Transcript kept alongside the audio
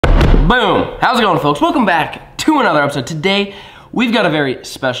Boom! How's it going, folks? Welcome back to another episode. Today, we've got a very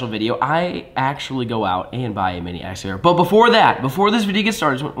special video. I actually go out and buy a mini excavator. But before this video gets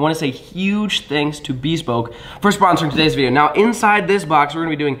started, I want to say huge thanks to Bespoke for sponsoring today's video. Now, inside this box, we're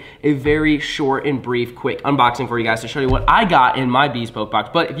going to be doing a very short and brief, quick unboxing for you guys to show you what I got in my Bespoke box.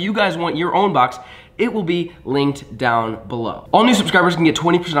 But if you guys want your own box, it will be linked down below. All new subscribers can get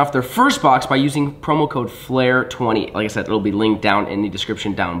 20% off their first box by using promo code FLAIR20. Like I said, it'll be linked down in the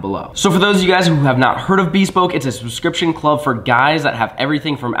description down below. So for those of you guys who have not heard of Bespoke, it's a subscription club for guys that have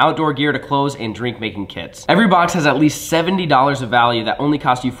everything from outdoor gear to clothes and drink making kits. Every box has at least $70 of value that only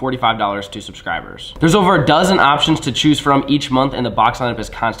costs you $45 to subscribers. There's over a dozen options to choose from each month, and the box lineup is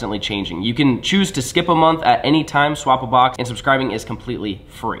constantly changing. You can choose to skip a month at any time, swap a box, and subscribing is completely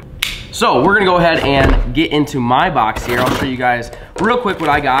free. So we're gonna go ahead and get into my box here. I'll show you guys real quick what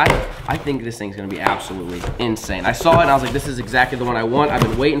I got. I think this thing's gonna be absolutely insane. I saw it and I was like, this is exactly the one I want. I've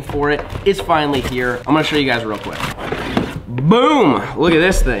been waiting for it. It's finally here. I'm gonna show you guys real quick. Boom! Look at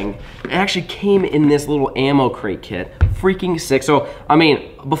this thing. It actually came in this little ammo crate kit. Freaking sick. So, I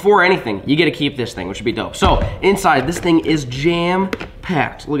mean, before anything, you get to keep this thing, which would be dope. So, inside, this thing is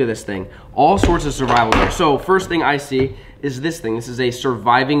jam-packed. Look at this thing. All sorts of survival gear. So, first thing I see is this thing. This is a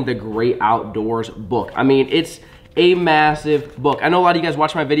Surviving the Great Outdoors book. I mean, it's a massive book. I know a lot of you guys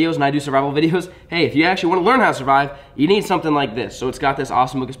watch my videos and I do survival videos. Hey, if you actually want to learn how to survive, you need something like this. So it's got this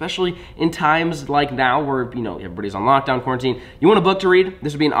awesome book, especially in times like now where, you know, everybody's on lockdown, quarantine. You want a book to read?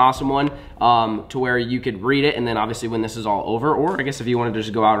 This would be an awesome one to where you could read it, and then obviously when this is all over, or I guess if you wanted to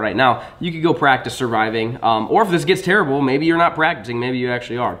just go out right now, you could go practice surviving. Or if this gets terrible, maybe you're not practicing, maybe you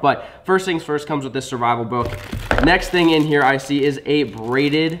actually are. But first things first, comes with this survival book. Next thing in here I see is a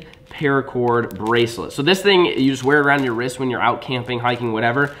braided paracord bracelet. So this thing, you just wear it around your wrist when you're out camping, hiking,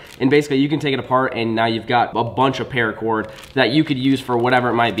 whatever, and basically you can take it apart and now you've got a bunch of paracord that you could use for whatever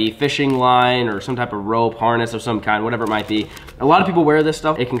it might be, fishing line or some type of rope, harness of some kind, whatever it might be. A lot of people wear this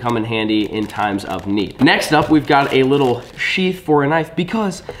stuff. It can come in handy in times of need. Next up, we've got a little sheath for a knife,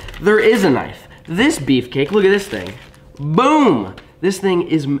 because there is a knife. This beefcake, look at this thing. Boom! This thing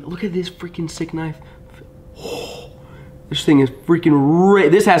is, look at this freaking sick knife. This thing is freaking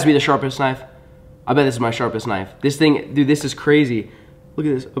this has to be the sharpest knife. I bet this is my sharpest knife. This thing, dude, this is crazy. Look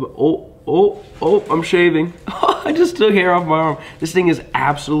at this. Oh, I'm shaving. I just took hair off my arm. This thing is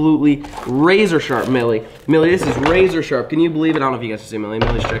absolutely razor sharp, Millie. Millie, this is razor sharp. Can you believe it? I don't know if you guys can see Millie.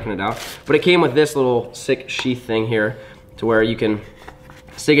 Millie's checking it out. But it came with this little sick sheath thing here to where you can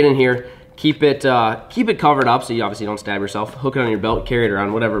stick it in here. Keep it covered up so you obviously don't stab yourself. Hook it on your belt, carry it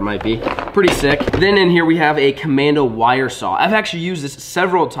around, whatever it might be. Pretty sick. Then in here we have a commando wire saw. I've actually used this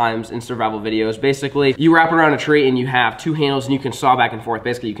several times in survival videos. Basically, you wrap it around a tree and you have two handles and you can saw back and forth.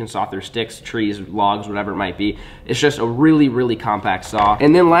 Basically, you can saw through sticks, trees, logs, whatever it might be. It's just a really, really compact saw.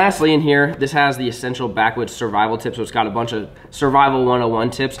 And then lastly in here, this has the essential backwoods survival tips. So it's got a bunch of survival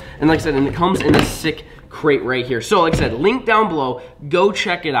 101 tips. And like I said, and it comes in this sick crate right here. So like I said, link down below, go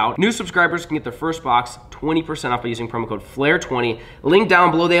check it out. New subscribers can get their first box 20% off by using promo code FLAIR20. Link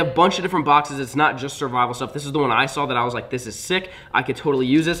down below. They have a bunch of different boxes. It's not just survival stuff. This is the one I saw that I was like, this is sick. I could totally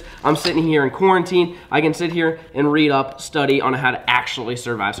use this. I'm sitting here in quarantine. I can sit here and read up, study on how to actually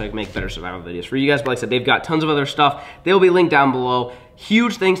survive so I can make better survival videos for you guys. But like I said, they've got tons of other stuff. They'll be linked down below.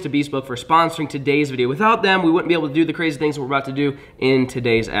 Huge thanks to Bespoke for sponsoring today's video. Without them, we wouldn't be able to do the crazy things we're about to do in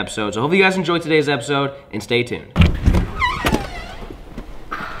today's episode. So I hope you guys enjoyed today's episode, and stay tuned.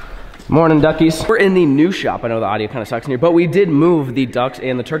 Morning, duckies. We're in the new shop. I know the audio kind of sucks in here, but we did move the ducks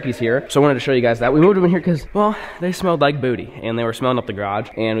and the turkeys here. So I wanted to show you guys that. We moved them in here because, well, they smelled like booty and they were smelling up the garage.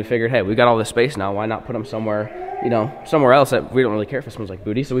 And we figured, hey, we've got all this space now. Why not put them somewhere, you know, somewhere else that we don't really care if it smells like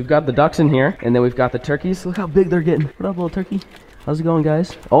booty. So we've got the ducks in here, and then we've got the turkeys. Look how big they're getting. What up, little turkey? How's it going,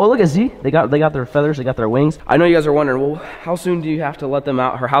 guys? Oh, look at Z. They got their feathers, they got their wings. I know you guys are wondering, well, how soon do you have to let them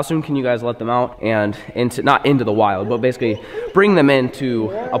out, or how soon can you guys let them out and not into the wild, but basically bring them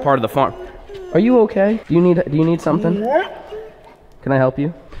into a part of the farm. Are you okay? Do you need something? Can I help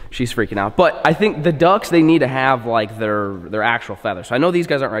you? She's freaking out. But I think the ducks, they need to have like their actual feathers. So I know these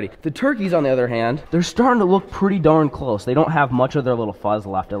guys aren't ready. The turkeys, on the other hand, they're starting to look pretty darn close. They don't have much of their little fuzz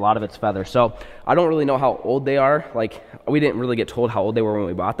left. A lot of it's feathers. So I don't really know how old they are. Like, we didn't really get told how old they were when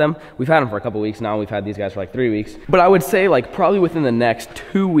we bought them. We've had them for a couple weeks now. We've had these guys for like 3 weeks. But I would say like probably within the next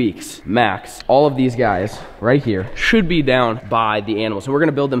 2 weeks max, all of these guys right here should be down by the animals. So we're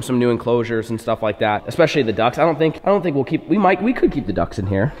gonna build them some new enclosures and stuff like that, especially the ducks. I don't think we'll keep, we could keep the ducks in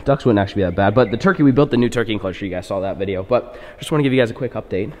here ducks wouldn't actually be that bad. But the turkey, we built the new turkey enclosure. You guys saw that video. But just want to give you guys a quick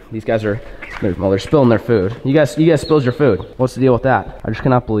update. These guys are, they're spilling their food. You guys spilled your food. What's the deal with that? I just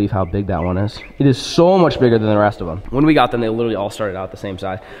cannot believe how big that one is. It is so much bigger than the rest of them. When we got them, they literally all started out the same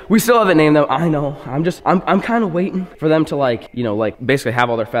size. We still haven't named them. I know. I'm kind of waiting for them to like, you know, like basically have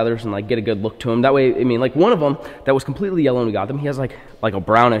all their feathers and like get a good look to them. That way, I mean, like one of them that was completely yellow when we got them, he has like a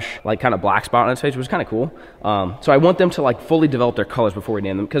brownish, like kind of black spot on his face, which was kind of cool. So I want them to like fully develop their colors before we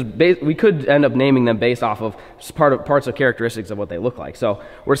name them, because we could end up naming them based off of parts of characteristics of what they look like. So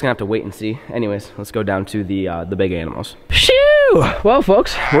we're just gonna have to wait and see. Anyways, let's go down to the big animals. Shoo! Well,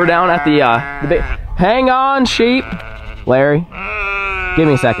 folks, we're down at the big. Hang on, sheep. Larry, give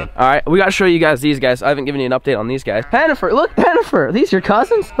me a second. All right, we gotta show you guys these guys. I haven't given you an update on these guys. Hennifer, look, Hennifer. These your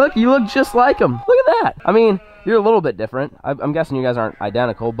cousins? Look, you look just like them. Look at that. I mean, you're a little bit different. I'm guessing you guys aren't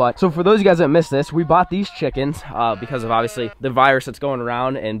identical, but so for those of you guys that missed this, we bought these chickens because of obviously the virus that's going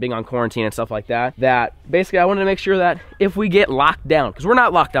around and being on quarantine and stuff like that, that basically I wanted to make sure that if we get locked down, because we're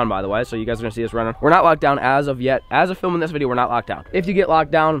not locked down, by the way, so you guys are gonna see us running. We're not locked down as of yet. As of filming this video, we're not locked down. If you get locked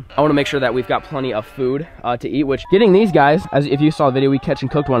down, I wanna make sure that we've got plenty of food to eat, which getting these guys, as if you saw the video, we catch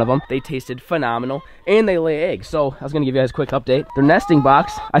and cooked one of them. They tasted phenomenal and they lay eggs. So I was gonna give you guys a quick update. Their nesting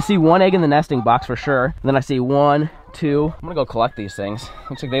box, I see 1 egg in the nesting box for sure. And then I see 1, 2. I'm gonna go collect these things.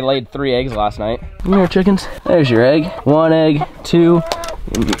 Looks like they laid 3 eggs last night. Come here, chickens. There's your egg. 1 egg, 2,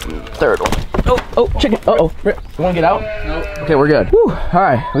 3rd one. Oh, chicken. Uh-oh. You wanna get out? Nope. Okay, we're good. Whew. All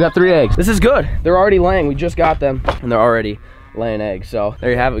right, we got 3 eggs. This is good. They're already laying. We just got them and they're already laying eggs. So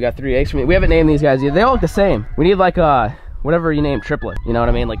there you have it. We got 3 eggs from me. We haven't named these guys yet. They all look the same. We need like whatever you name triplet, you know what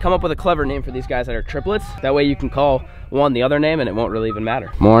I mean? Like come up with a clever name for these guys that are triplets. That way you can call one the other name and it won't really even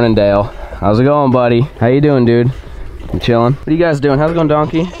matter. Morning, Dale. How's it going, buddy? How you doing, dude? You chilling? What are you guys doing? How's it going,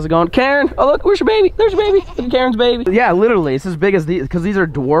 donkey? How's it going? Karen! Oh look, where's your baby? There's your baby. Look at Karen's baby. Yeah, literally, it's as big as these, because these are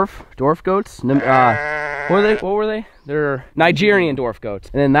dwarf goats. What were they? They're Nigerian dwarf goats.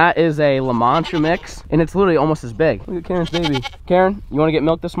 And then that is a La Mancha mix, and it's literally almost as big. Look at Karen's baby. Karen, you wanna get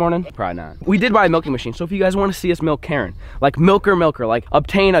milk this morning? Probably not. We did buy a milking machine, so if you guys wanna see us milk Karen, like milker, like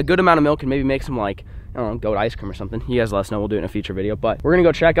obtain a good amount of milk and maybe make some like, I don't know, goat ice cream or something. You guys let us know, we'll do it in a future video. But we're gonna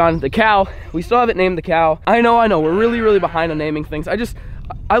go check on the cow. We still haven't named the cow. I know, we're really behind on naming things.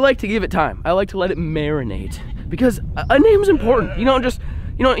 I like to give it time. I like to let it marinate, because a name's important. You don't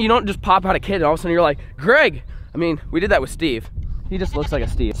just pop out a kid and all of a sudden you're like, Greg. I mean, we did that with Steve. He just looks like a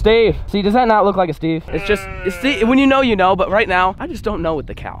Steve. Steve, see, does that not look like a Steve? It's Steve. When you know, but right now, I just don't know with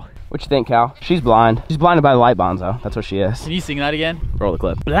the cow. What you think, Cal? She's blind. She's blinded by the light, Bonzo. That's what she is. Can you sing that again? Roll the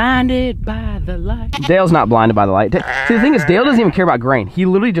clip. Blinded by the light. Dale's not blinded by the light. See, the thing is, Dale doesn't even care about grain. He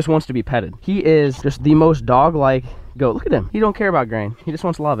literally just wants to be petted. He is just the most dog-like goat. Look at him. He don't care about grain. He just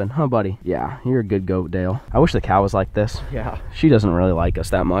wants loving, huh, buddy? Yeah, you're a good goat, Dale. I wish the cow was like this. Yeah, she doesn't really like us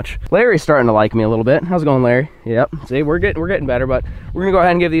that much. Larry's starting to like me a little bit. How's it going, Larry? Yep. See, we're getting better, but we're gonna go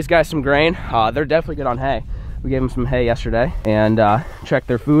ahead and give these guys some grain. They're definitely good on hay. We gave them some hay yesterday and checked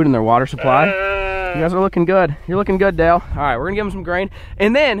their food and their water supply. You guys are looking good. You're looking good, Dale. All right, we're gonna give them some grain.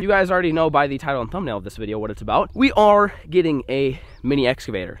 And then you guys already know by the title and thumbnail of this video what it's about. We are getting a mini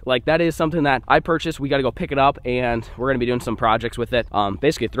excavator. Like, that is something that I purchased. We got to go pick it up and we're gonna be doing some projects with it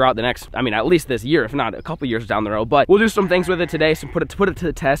basically throughout the next, I mean, at least this year, if not a couple years down the road. But we'll do some things with it today, so put it to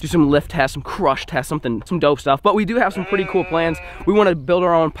the test, do some lift tests, some crush tests, some dope stuff. But we do have some pretty cool plans. We want to build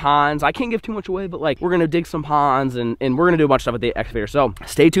our own ponds. I can't give too much away, but like, we're gonna dig some ponds and we're gonna do a bunch of stuff with the excavator. So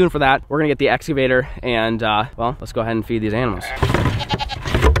stay tuned for that. We're gonna get the excavator and well, let's go ahead and feed these animals.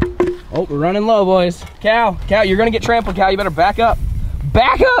 Oh, we're running low, boys. Cow, you're gonna get trampled, cow. You better back up.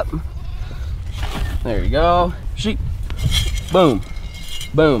 Back up! There you go. Sheep. Boom.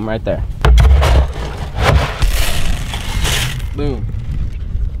 Boom, right there. Boom.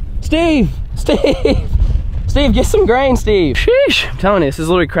 Steve, get some grain, Steve. Sheesh. I'm telling you, this is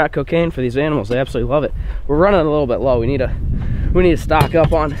literally crack cocaine for these animals. They absolutely love it. We're running a little bit low. We need to stock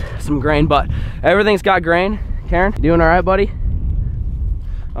up on some grain, but everything's got grain. Karen, you doing all right, buddy?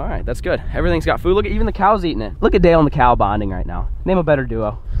 All right, that's good. Everything's got food. Look at, even the cow's eating it. Look at Dale and the cow bonding right now. Name a better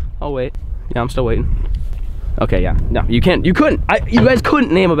duo. I'll wait. Yeah, I'm still waiting. Okay, yeah. No, you guys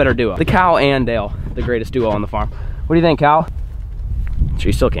couldn't name a better duo. The cow and Dale, the greatest duo on the farm. What do you think, Cal?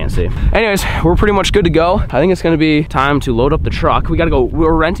 She still can't see. Anyways, we're pretty much good to go. I think it's gonna be time to load up the truck. We gotta go,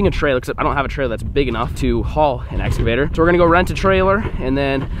 we're renting a trailer, except I don't have a trailer that's big enough to haul an excavator. So we're gonna go rent a trailer, and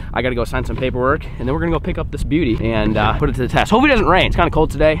then I gotta go sign some paperwork, and then we're gonna go pick up this beauty and put it to the test. Hopefully it doesn't rain. It's kind of cold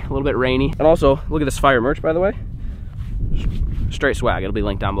today, a little bit rainy. And also, look at this fire merch, by the way. Straight swag, it'll be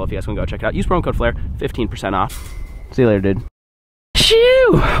linked down below if you guys wanna go check it out. Use promo code FLAIR, 15% off. See you later, dude.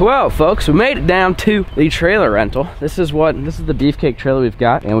 Shoo! Well, folks, we made it down to the trailer rental. This is the beefcake trailer we've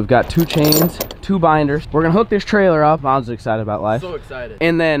got, and we've got 2 chains, 2 binders. We're gonna hook this trailer up. Mom's excited about life. So excited.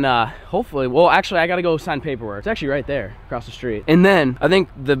 And then hopefully, well, actually, I gotta go sign paperwork. It's actually right there across the street. And then I think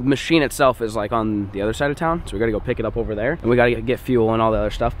the machine itself is like on the other side of town, so we gotta go pick it up over there, and we gotta get fuel and all the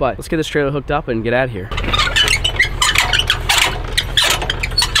other stuff. But let's get this trailer hooked up and get out of here.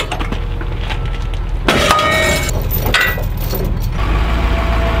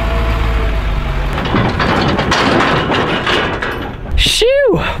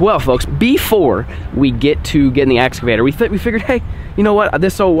 Well, folks, before we get to getting the excavator, we figured, hey, you know what?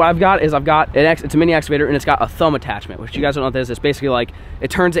 What I've got is it's a mini excavator, and it's got a thumb attachment, which you guys don't know what this is. It's basically like, it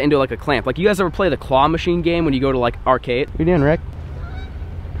turns it into like a clamp. Like, you guys ever play the claw machine game when you go to like arcade? What are you doing, Rick?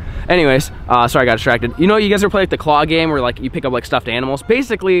 Anyways, sorry, I got distracted. You know, you guys ever play like the claw game where like you pick up like stuffed animals?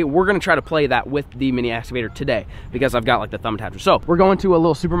 Basically, we're gonna try to play that with the mini excavator today because I've got like the thumb attachment. So we're going to a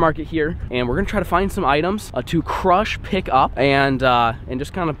little supermarket here, and we're gonna try to find some items to crush, pick up, and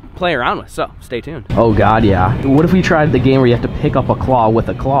just kind of play around with. So stay tuned. Oh God, yeah. What if we tried the game where you have to pick up a claw with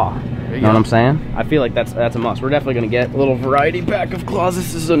a claw? You know what I'm saying? I feel like that's a must. We're definitely gonna get a little variety pack of claws.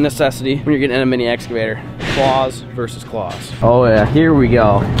 This is a necessity when you're getting in a mini excavator. Claws versus claws. Oh yeah, here we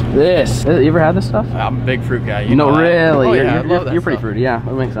go. This. You ever had this stuff? I'm a big fruit guy. You know, really? Oh, yeah, I love that you're pretty fruity. Yeah,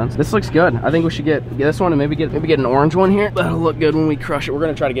 that makes sense. This looks good. I think we should get this one and maybe get an orange one here. That'll look good when we crush it. We're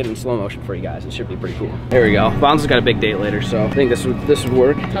gonna try to get it in slow motion for you guys. It should be pretty cool. There we go. Bonds has got a big date later, so I think this would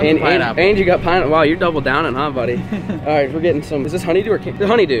work. And you got pineapple. Wow, you're double downing, huh, buddy? All right, we're getting some. Is this honeydew or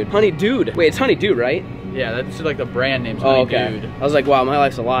honeydew? Honeydew. Wait, it's honeydew, right? Yeah, that's like the brand name. Oh, okay. I was like, wow, my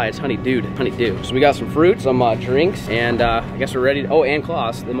life's a lie. It's honeydew. Honeydew. So we got some fruit, some drinks, and I guess we're ready to, oh, and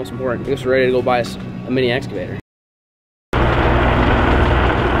claws, the most important. I guess we're ready to go buy us a mini excavator.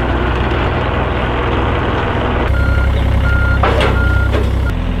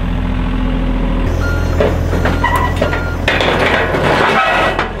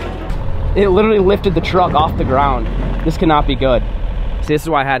 It literally lifted the truck off the ground. This cannot be good. See, this is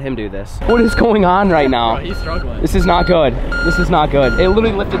why I had him do this. What is going on right now? Bro, he's struggling. This is not good. This is not good. It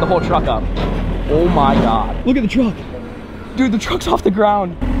literally lifted the whole truck up. Oh my God. Look at the truck. Dude, the truck's off the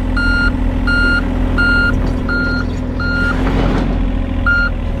ground.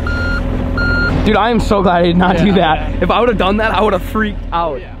 Dude, I am so glad I did not do that. Yeah. If I would have done that, I would have freaked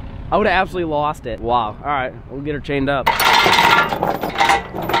out. Yeah. I would have absolutely lost it. Wow. All right, we'll get her chained up.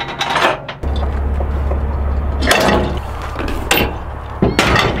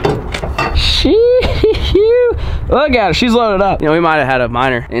 Look at her, she's loaded up. You know, we might have had a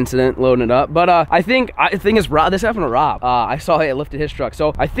minor incident loading it up, but I think it's Rob. This happened to Rob. I saw it lifted his truck.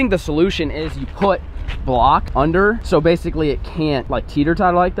 So I think the solution is you put block under, so basically it can't like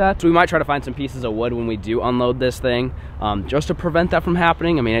teeter-totter like that. So we might try to find some pieces of wood when we do unload this thing, just to prevent that from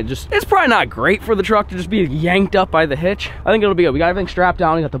happening. I mean, it's probably not great for the truck to just be yanked up by the hitch. I think it'll be good. We got everything strapped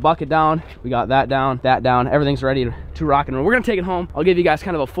down, we got the bucket down, we got that down, everything's ready to rock and roll. We're gonna take it home. I'll give you guys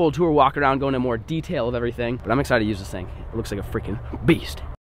kind of a full tour, walk around, go into more detail of everything, but I'm excited to use this thing. It looks like a freaking beast.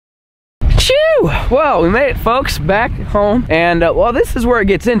 Well, we made it, folks, back home, and well, this is where it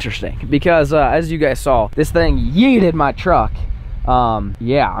gets interesting because as you guys saw, this thing yeeted my truck.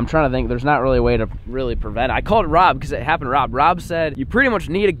 Yeah, I'm trying to think. There's not really a way to really prevent it. I called Rob because it happened to Rob. Rob said you pretty much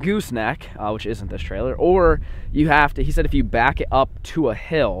need a gooseneck, which isn't this trailer, or you have to, he said if you back it up to a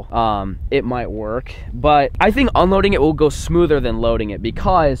hill, it might work. But I think unloading it will go smoother than loading it,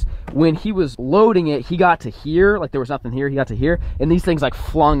 because when he was loading it, he got to here, like there was nothing here, he got to here, and these things like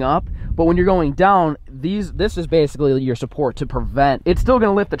flung up. But when you're going down, this is basically your support to prevent. It's still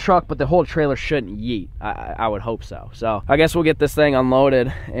gonna lift the truck, but the whole trailer shouldn't yeet. I would hope so. So I guess we'll get this thing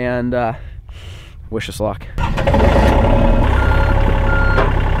unloaded and wish us luck.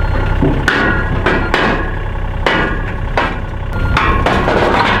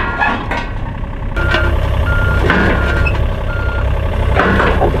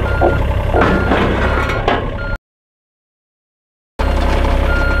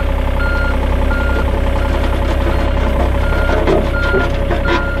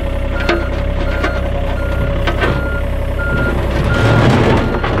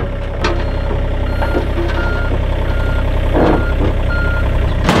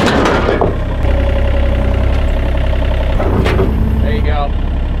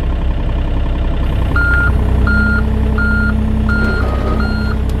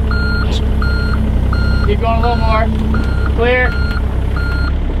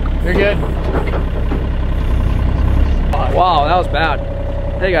 You're good. Wow, that was bad.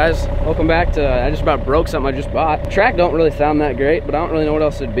 Hey guys, welcome back to, I just about broke something I just bought. Track don't really sound that great, but I don't really know what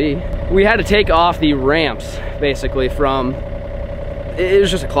else it'd be. We had to take off the ramps, basically, from it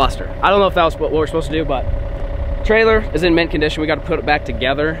was just a cluster. I don't know if that was what we're supposed to do, but trailer is in mint condition. We got to put it back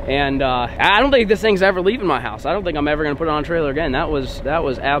together, and I don't think this thing's ever leaving my house. I don't think I'm ever gonna put it on a trailer again. That was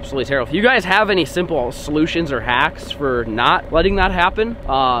absolutely terrible. If you guys have any simple solutions or hacks for not letting that happen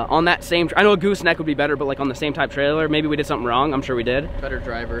on that same, I know a gooseneck would be better, but like on the same type trailer, maybe we did something wrong. I'm sure we did. Better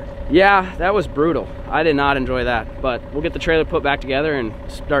driver. Yeah, that was brutal. I did not enjoy that, but we'll get the trailer put back together and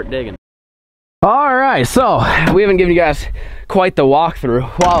start digging. All right, so we haven't given you guys quite the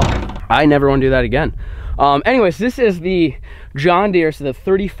walkthrough. Wow, I never want to do that again. Anyways, this is the John Deere, so the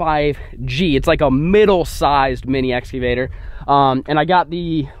 35G. It's like a middle-sized mini excavator. And I got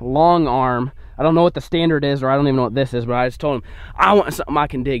the long arm. I don't know what the standard is, or I don't even know what this is, but I just told him I want something I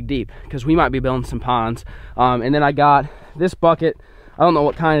can dig deep, because we might be building some ponds. And then I got this bucket. I don't know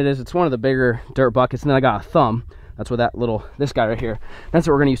what kind it is. It's one of the bigger dirt buckets. And then I got a thumb. That's what this guy right here, that's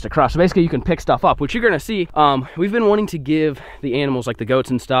what we're gonna use to crush. So basically you can pick stuff up, which you're gonna see. We've been wanting to give the animals, like the goats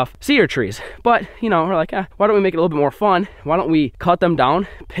and stuff, cedar trees. But, you know, we're like, why don't we make it a little bit more fun? Why don't we cut them down,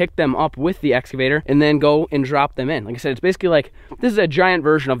 pick them up with the excavator, and then go and drop them in? Like I said, it's basically like, this is a giant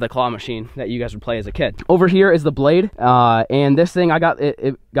version of the claw machine that you guys would play as a kid. Over here is the blade, and this thing, I got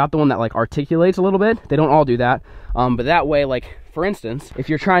it got the one that like articulates a little bit. They don't all do that. But that way, like, for instance, if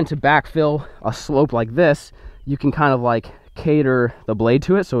you're trying to backfill a slope like this, you can kind of like cater the blade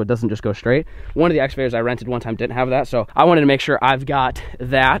to it so it doesn't just go straight. One of the excavators I rented one time didn't have that, so I wanted to make sure I've got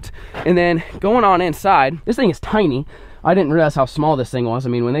that. And then going on inside, this thing is tiny. I didn't realize how small this thing was. I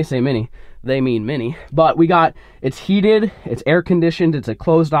mean, when they say mini, they mean mini. But we got, it's heated, it's air conditioned, it's a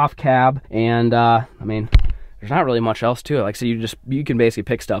closed off cab, and I mean, there's not really much else to it. Like, so you can basically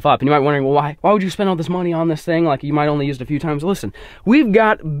pick stuff up. And you might be wondering, well, why would you spend all this money on this thing? Like, you might only use it a few times. Listen, we've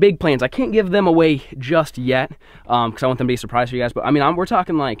got big plans. I can't give them away just yet, because I want them to be a surprise for you guys. But I mean, we're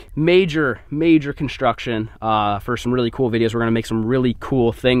talking like major construction for some really cool videos. We're gonna make some really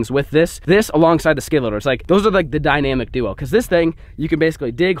cool things with this alongside the skid loader. It's like, those are like the dynamic duo, because this thing, you can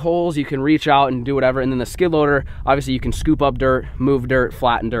basically dig holes, you can reach out and do whatever. And then the skid loader, obviously you can scoop up dirt, move dirt,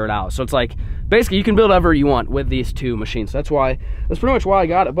 flatten dirt out. So it's like, basically you can build whatever you want with these two machines. That's pretty much why I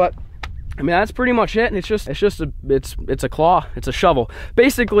got it. But I mean, that's pretty much it. And it's a claw, it's a shovel.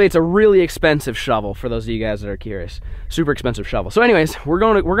 Basically, it's a really expensive shovel for those of you guys that are curious. Super expensive shovel. So anyways, we're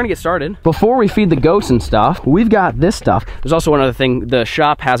gonna get started. Before we feed the goats and stuff, we've got this stuff. There's also one other thing. The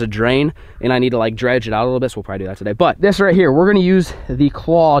shop has a drain, and I need to like dredge it out a little bit, so we'll probably do that today. But this right here, we're gonna use the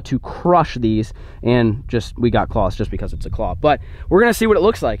claw to crush these, and we got claws just because it's a claw. But we're gonna see what it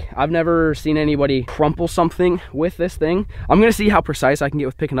looks like. I've never seen anybody crumple something with this thing. I'm gonna see how precise I can get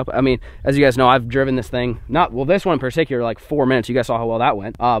with picking up. I mean, as you guys know, I've driven this thing, this one in particular, like 4 minutes. You guys saw how well that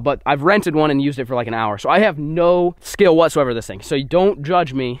went. But I've rented one and used it for like an hour. So I have no skill whatsoever with this thing. So you don't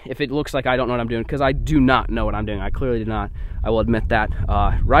judge me if it looks like I don't know what I'm doing, because I do not know what I'm doing. I clearly do not. I will admit that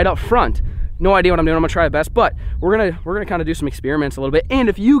right up front. No idea what I'm doing. I'm gonna try my best, but we're gonna kind of do some experiments a little bit. And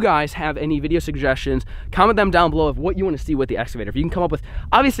if you guys have any video suggestions, comment them down below of what you want to see with the excavator. If you can come up with,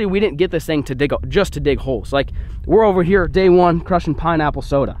 obviously we didn't get this thing to just to dig holes. Like, we're over here day one crushing pineapple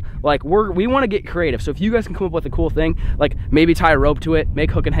soda. Like, we want to get creative. So if you guys can come up with a cool thing, like maybe tie a rope to it,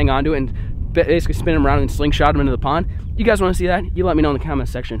 make hook and hang on to it, and basically spin them around and slingshot them into the pond. You guys want to see that? You let me know in the comment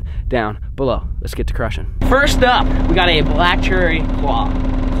section down below. Let's get to crushing. First up, we got a black cherry claw.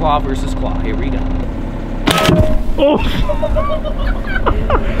 Claw versus claw. Here we go. Oh.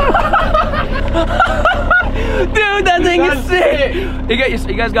 Dude, that thing is sick.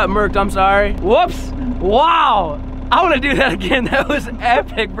 You guys got murked. I'm sorry. Whoops. Wow. I want to do that again. That was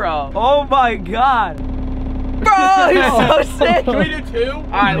epic, bro. Oh my god. Bro, he's so sick. Can we do two? All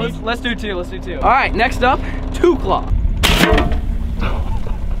right, let's do two. Let's do two. All right, next up, two claw.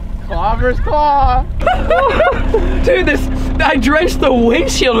 Claw versus claw. Dude, I drenched the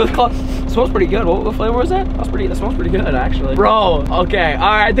windshield with claw. It smells pretty good. What flavor was that? That smells pretty good, actually. Bro, okay,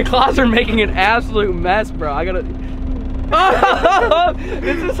 all right. The claws are making an absolute mess, bro. I gotta.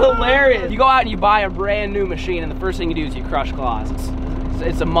 This is hilarious. You go out and you buy a brand new machine, and the first thing you do is you crush claws.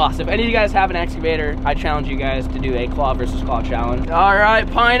 It's a must. If any of you guys have an excavator, I challenge you guys to do a claw versus claw challenge. All right,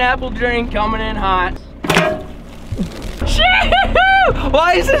 pineapple drink coming in hot.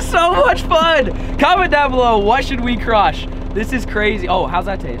 Why is this so much fun? Comment down below, what should we crush? This is crazy. Oh, how's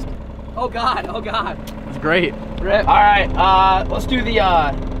that taste? Oh god, oh god. It's great. Rip. All right, let's do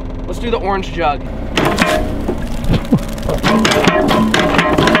the orange jug.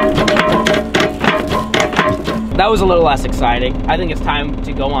 That was a little less exciting. I think it's time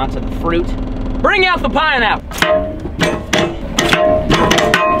to go on to the fruit. Bring out the pineapple.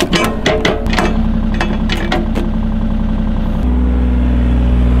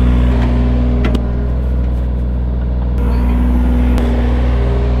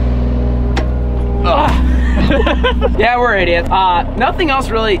 Yeah, we're idiots. Nothing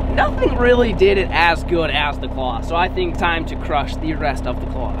really did it as good as the claw. So I think time to crush the rest of the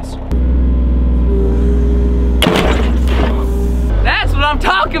claws. That's what I'm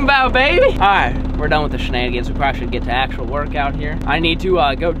talking about, baby. All right, we're done with the shenanigans. We probably should get to actual work out here. I need to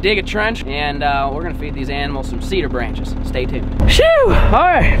go dig a trench, and we're gonna feed these animals some cedar branches. Stay tuned. Shoo! All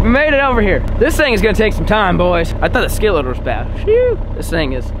right, we made it over here. This thing is gonna take some time, boys. I thought the skid loader was bad. Shoo! This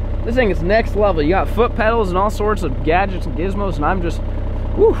thing is next level. You got foot pedals and all sorts of gadgets and gizmos, and I'm just,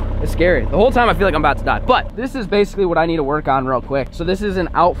 whew, it's scary. The whole time I feel like I'm about to die. But this is basically what I need to work on real quick. So this is an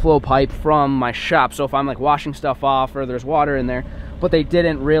outflow pipe from my shop. So if I'm like washing stuff off or there's water in there, but they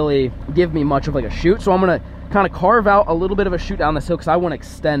didn't really give me much of like a chute. So I'm gonna kind of carve out a little bit of a chute down this hill because I want to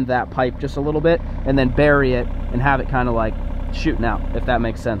extend that pipe just a little bit and then bury it and have it kind of like shooting out, if that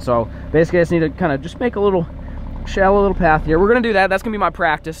makes sense. So basically I just need to kind of just make a little shallow little path here. We're gonna do that. That's gonna be my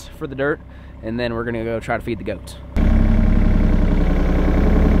practice for the dirt. And then we're gonna go try to feed the goats.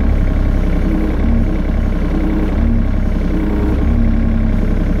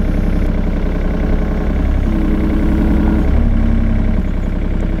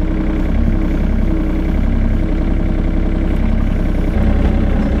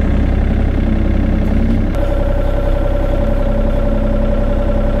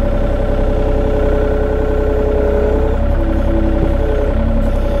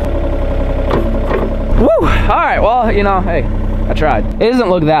 Well, you know, hey, I tried. It doesn't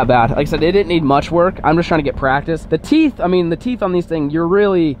look that bad. Like I said, it didn't need much work. I'm just trying to get practice. The teeth, I mean, the teeth on these things,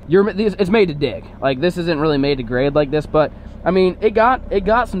 it's made to dig. Like, this isn't really made to grade like this, but I mean, it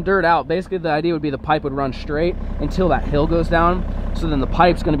got some dirt out. Basically, the idea would be the pipe would run straight until that hill goes down. So then the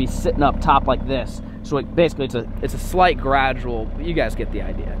pipe's gonna be sitting up top like this. So basically, it's a slight gradual, you guys get the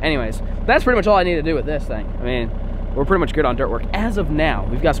idea. Anyways, that's pretty much all I need to do with this thing. I mean, we're pretty much good on dirt work as of now.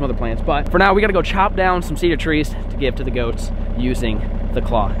 We've got some other plans, but for now, we gotta go chop down some cedar trees to give to the goats using the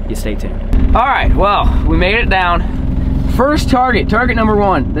claw. You stay tuned. All right, well, we made it down. First target number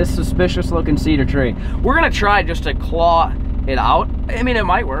one, this suspicious looking cedar tree. We're gonna try just to claw it out. I mean, it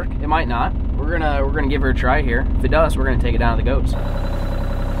might work, it might not. We're gonna give her a try here. If it does, we're gonna take it down to the goats.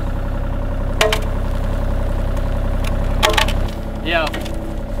 Yo.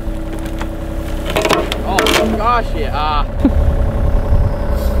 Oh gosh, yeah.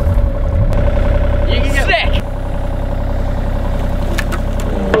 You can get sick.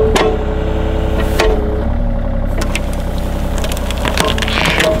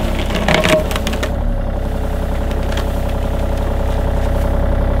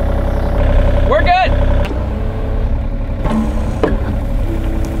 We're good.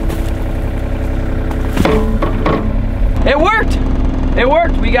 It worked. It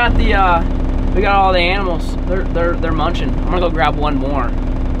worked. We got all the animals. They're munching. I'm gonna go grab one more,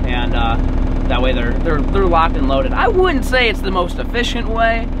 and that way they're locked and loaded. I wouldn't say it's the most efficient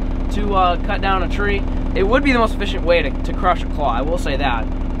way to cut down a tree. It would be the most efficient way to crush a claw. I will say that.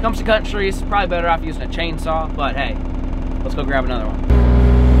 When it comes to cutting trees, probably better off using a chainsaw. But hey, let's go grab another one.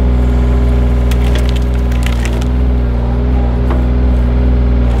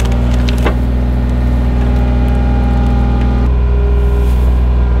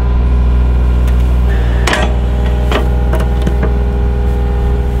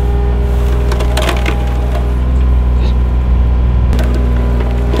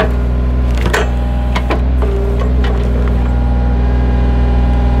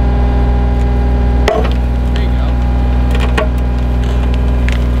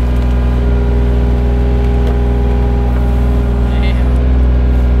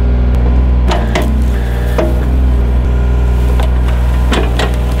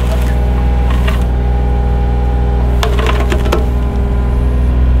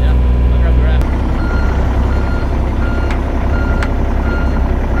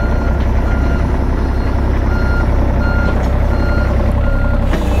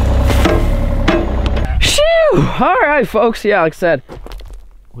 All right, folks. Yeah, like I said,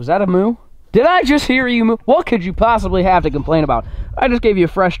 was that a moo? Did I just hear you moo? What could you possibly have to complain about? I just gave you a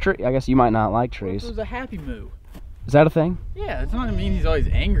fresh tree. I guess you might not like trees. It was a happy moo. Is that a thing? Yeah, it's not gonna mean he's always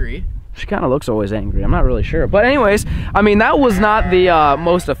angry. She kind of looks always angry. I'm not really sure. But anyways, I mean, that was not the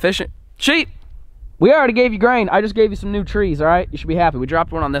most efficient. Cheat! We already gave you grain. I just gave you some new trees, all right? You should be happy. We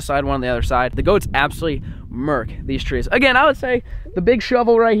dropped one on this side, one on the other side. The goats absolutely murk these trees. Again, I would say the big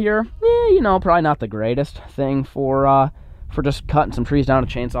shovel right here, you know, probably not the greatest thing for just cutting some trees down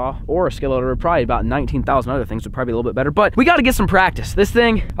with a chainsaw or a skid loader. Probably about 19,000 other things would probably be a little bit better. But we got to get some practice. This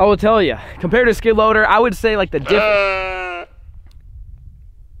thing, I will tell you, compared to a skid loader, I would say like the difference.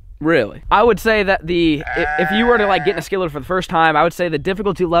 Really. I would say that if you were to like get in a skid loader for the first time, I would say the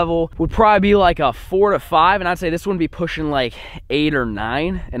difficulty level would probably be like a 4 to 5, and I'd say this one would be pushing like 8 or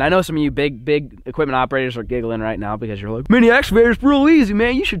 9. And I know some of you big equipment operators are giggling right now because you're like, mini excavator's real easy,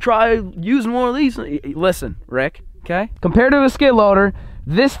 man. You should try using one of these. Listen, Rick, okay? Compared to a skid loader,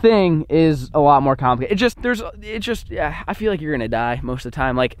 this thing is a lot more complicated. Yeah, I feel like you're gonna die most of the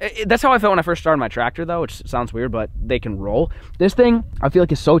time. Like, that's how I felt when I first started my tractor though, which sounds weird, but they can roll. This thing, I feel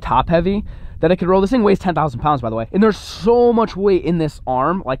like is so top heavy that it could roll. This thing weighs 10,000 pounds, by the way. And there's so much weight in this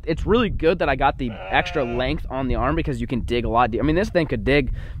arm. Like, it's really good that I got the extra length on the arm because you can dig a lot deep. I mean, this thing could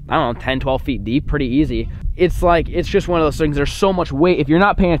dig, I don't know, 10, 12 feet deep pretty easy. It's like, it's just one of those things. There's so much weight. If you're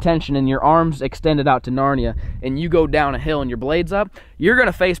not paying attention and your arm's extended out to Narnia and you go down a hill and your blade's up, you're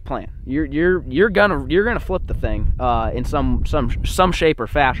gonna face plant. You're gonna flip the thing in some shape or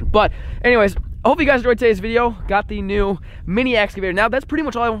fashion. But anyways, I hope you guys enjoyed today's video. Got the new mini excavator. Now, that's pretty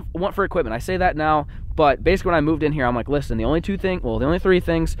much all I want for equipment. I say that now, but basically when I moved in here, I'm like, listen, the only 3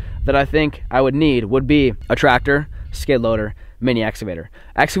 things that I think I would need would be a tractor, skid loader, mini excavator.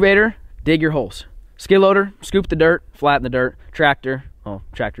 Excavator, dig your holes. Skid loader, scoop the dirt, flatten the dirt. Tractor, well,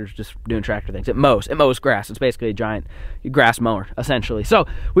 tractor's just doing tractor things. It mows grass. It's basically a giant grass mower, essentially. So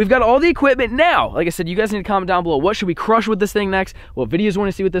we've got all the equipment now. Like I said, you guys need to comment down below. What should we crush with this thing next? What videos you want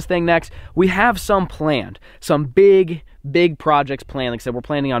to see with this thing next? We have some planned. Some big projects planned. Like I said, we're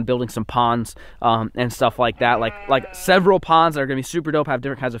planning on building some ponds and stuff like that. Like several ponds that are going to be super dope, have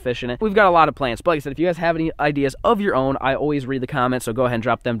different kinds of fish in it. We've got a lot of plans. But like I said, if you guys have any ideas of your own, I always read the comments. So go ahead and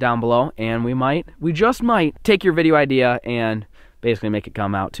drop them down below. And we just might take your video idea and basically make it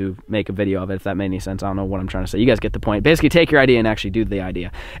come out to make a video of it, if that made any sense. I don't know what I'm trying to say. You guys get the point. Basically, take your idea and actually do the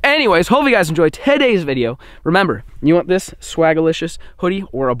idea. Anyways, hope you guys enjoyed today's video. Remember, you want this swagalicious hoodie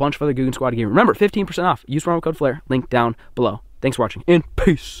or a bunch of other Guggen Squad gear, remember, 15% off. Use promo code FLAIR. Link down below. Thanks for watching, and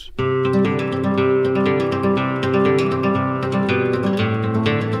peace.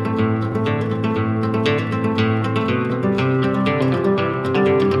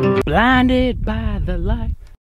 Blinded by